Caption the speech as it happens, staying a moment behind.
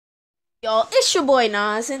Y'all, it's your boy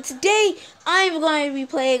Nas, and today I'm going to be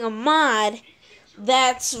playing a mod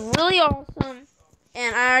that's really awesome.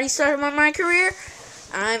 And I already started my career.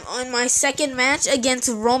 I'm on my second match against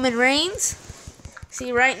Roman Reigns.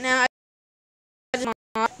 See, right now,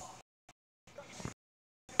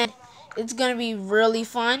 and it's going to be really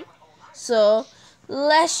fun. So,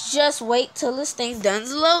 let's just wait till this thing's done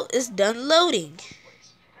loading.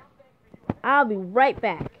 I'll be right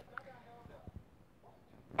back.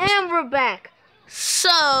 And we're back.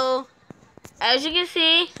 So, as you can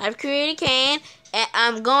see, I've created Kane, and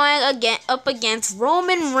I'm going up against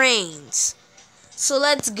Roman Reigns. So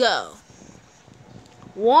let's go.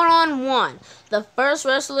 1-on-1. The first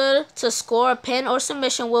wrestler to score a pin or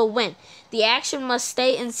submission will win. The action must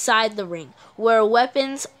stay inside the ring, where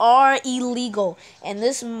weapons are illegal. And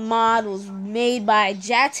this mod was made by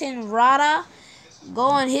Wr3d. Go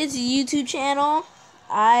on his YouTube channel.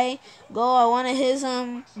 I go on one of his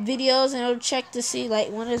videos and I'll check to see like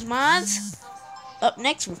one of his mods. Up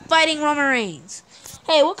next, we're fighting Roman Reigns.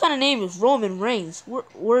 Hey, what kind of name is Roman Reigns?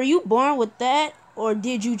 Were you born with that, or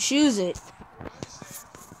did you choose it?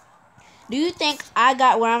 Do you think I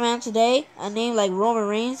got where I'm at today, a name like Roman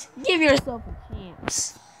Reigns? Give yourself a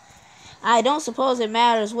chance. I don't suppose it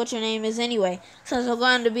matters what your name is anyway, since we're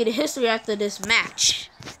going to be the history after this match.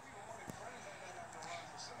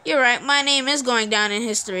 You're right, my name is going down in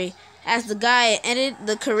history as the guy that ended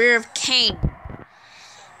the career of Kane.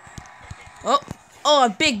 Oh, a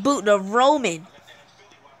big boot to Roman.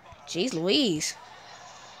 Jeez Louise.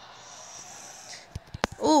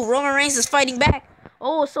 Ooh, Roman Reigns is fighting back.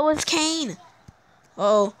 Oh, so is Kane.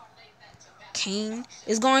 Oh, Kane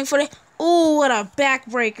is going for the... Ooh, what a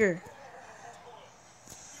backbreaker.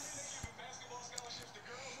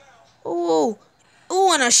 Ooh,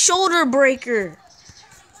 and a shoulder breaker.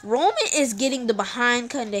 Roman is getting the behind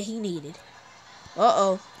cut that he needed.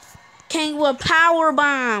 Uh-oh. Kane with a power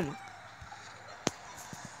bomb.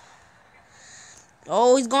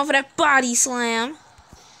 Oh, he's going for that body slam.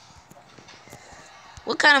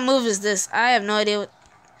 What kind of move is this? I have no idea what...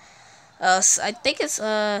 I think it's,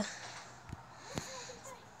 Ooh,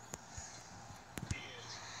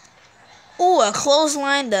 a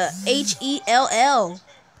clothesline to H-E-L-L.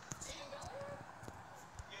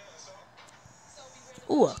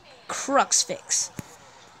 Ooh, a crux fix.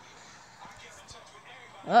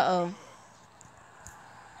 Uh-oh.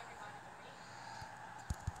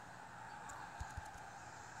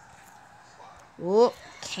 Ooh,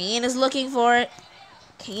 Kane is looking for it.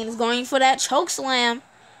 Kane is going for that choke slam.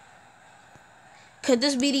 Could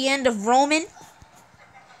this be the end of Roman?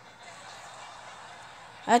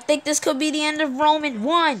 I think this could be the end of Roman.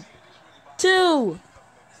 1, 2.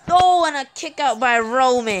 Oh, and a kick out by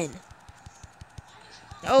Roman.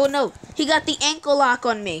 Oh, no. He got the ankle lock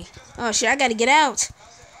on me. Oh, shit. I got to get out.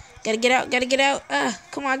 Gotta get out.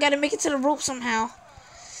 Come on. I got to make it to the rope somehow.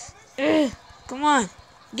 Come on.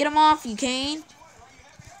 Get him off you, Kane.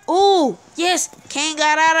 Ooh, yes. Kane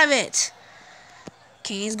got out of it.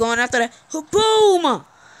 Kane's going after that. Boom!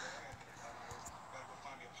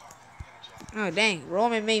 Oh, dang.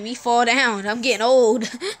 Roman made me fall down. I'm getting old.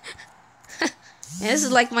 And this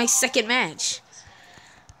is like my second match.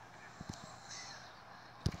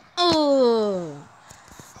 Oh.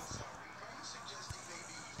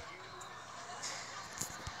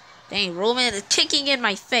 Dang, Roman is kicking in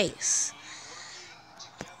my face.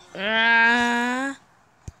 Oh,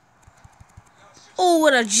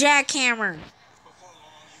 what a jackhammer.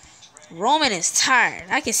 Roman is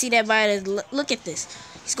tired. I can see that by the look at this.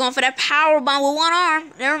 He's going for that power bomb with one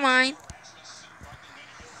arm. Never mind.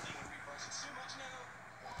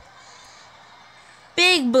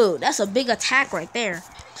 Big boot. That's a big attack right there.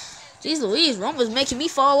 Jeez Louise, Roman's making me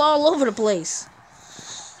fall all over the place.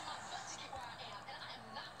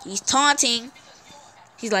 He's taunting.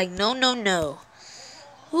 He's like, no, no, no.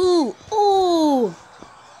 Ooh.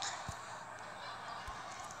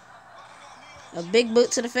 A big boot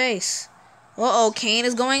to the face. Uh-oh, Kane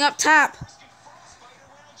is going up top.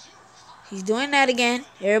 He's doing that again.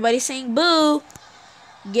 Everybody's saying boo.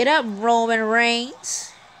 Get up, Roman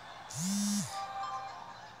Reigns.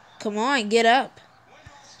 Come on, get up.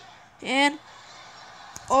 And...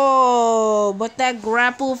 oh, but that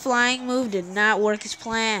grapple flying move did not work as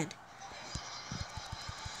planned.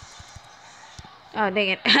 Oh, dang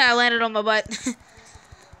it. I landed on my butt.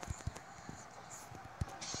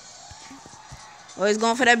 Oh, he's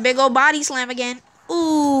going for that big old body slam again.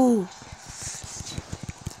 Ooh.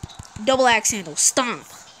 Double axe handle. Stomp.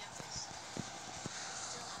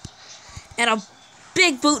 And a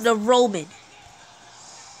big boot to Roman.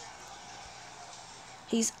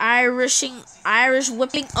 He's Irish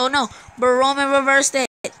whipping. Oh, no. But Roman reversed it.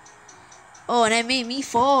 Oh, and that made me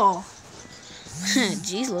fall.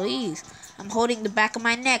 Jeez Louise. I'm holding the back of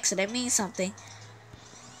my neck, so that means something.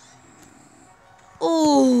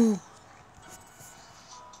 Ooh.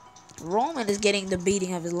 Roman is getting the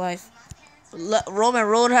beating of his life. Roman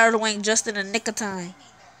rolled her wing just in the nick of time.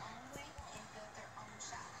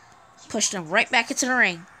 Pushed him right back into the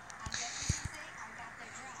ring.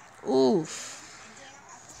 Ooh.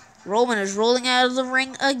 Roman is rolling out of the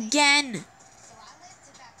ring again.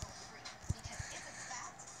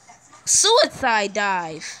 Suicide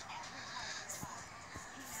dive.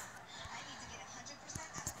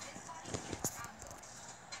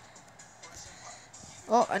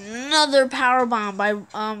 Oh, another power bomb by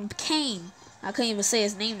Kane. I couldn't even say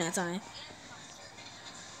his name that time.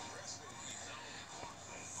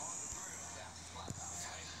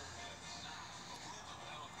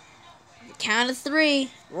 Count of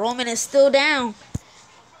 3. Roman is still down.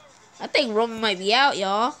 I think Roman might be out,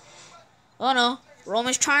 y'all. Oh no.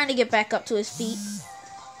 Roman's trying to get back up to his feet.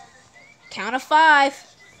 Count of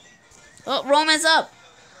 5. Oh, Roman's up.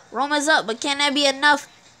 Roman's up, but can that be enough?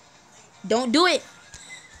 Don't do it.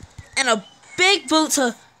 And a big boot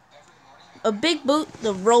to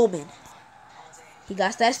Roman. He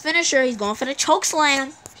got that finisher. He's going for the choke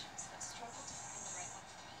slam.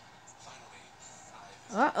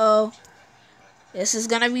 Uh-oh. This is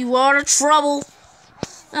gonna be world of trouble.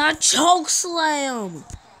 A choke slam.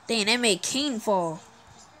 Dang, that made Kane fall.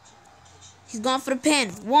 He's going for the pin.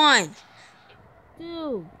 1,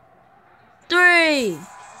 2, 3.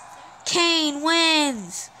 Kane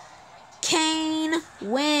wins. Kane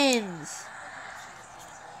wins.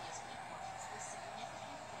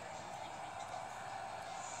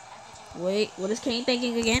 Wait, what is Kane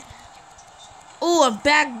thinking again? Ooh, a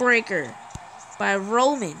backbreaker by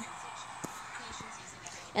Roman.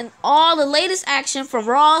 And all the latest action from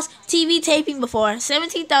Raw's TV taping before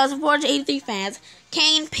 17,483 fans,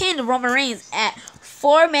 Kane pinned Roman Reigns at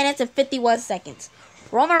 4 minutes and 51 seconds.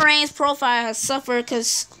 Roman Reigns' profile has suffered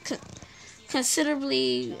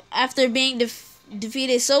considerably after being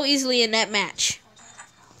defeated so easily in that match.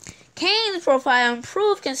 Kane's profile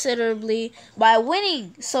improved considerably by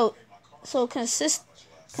winning so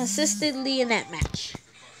consistently in that match.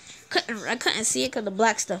 I couldn't see it because the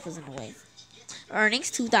black stuff was in the way.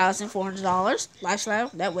 Earnings $2,400.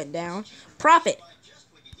 Lifestyle that went down. Profit.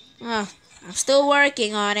 I'm still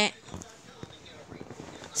working on it.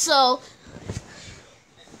 So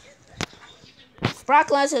Brock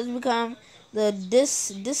Lesnar has become the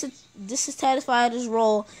dissatisfied his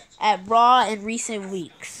role at Raw in recent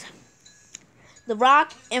weeks. The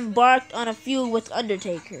Rock embarked on a feud with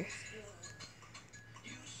Undertaker.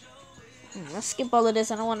 Let's skip all of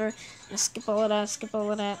this. I don't want to skip all of that. Skip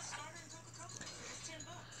all of that.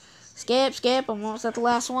 Skip. I'm almost at the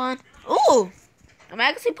last one. Ooh!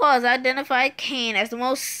 Maxi Paul has identified Kane as the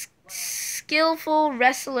most skillful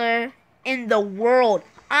wrestler in the world.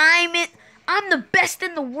 I'm the best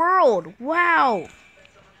in the world. Wow.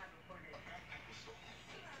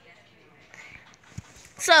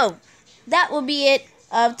 So, that will be it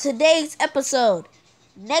of today's episode.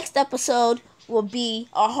 Next episode will be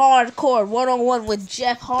a hardcore one-on-one with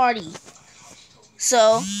Jeff Hardy.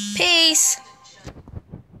 So, peace.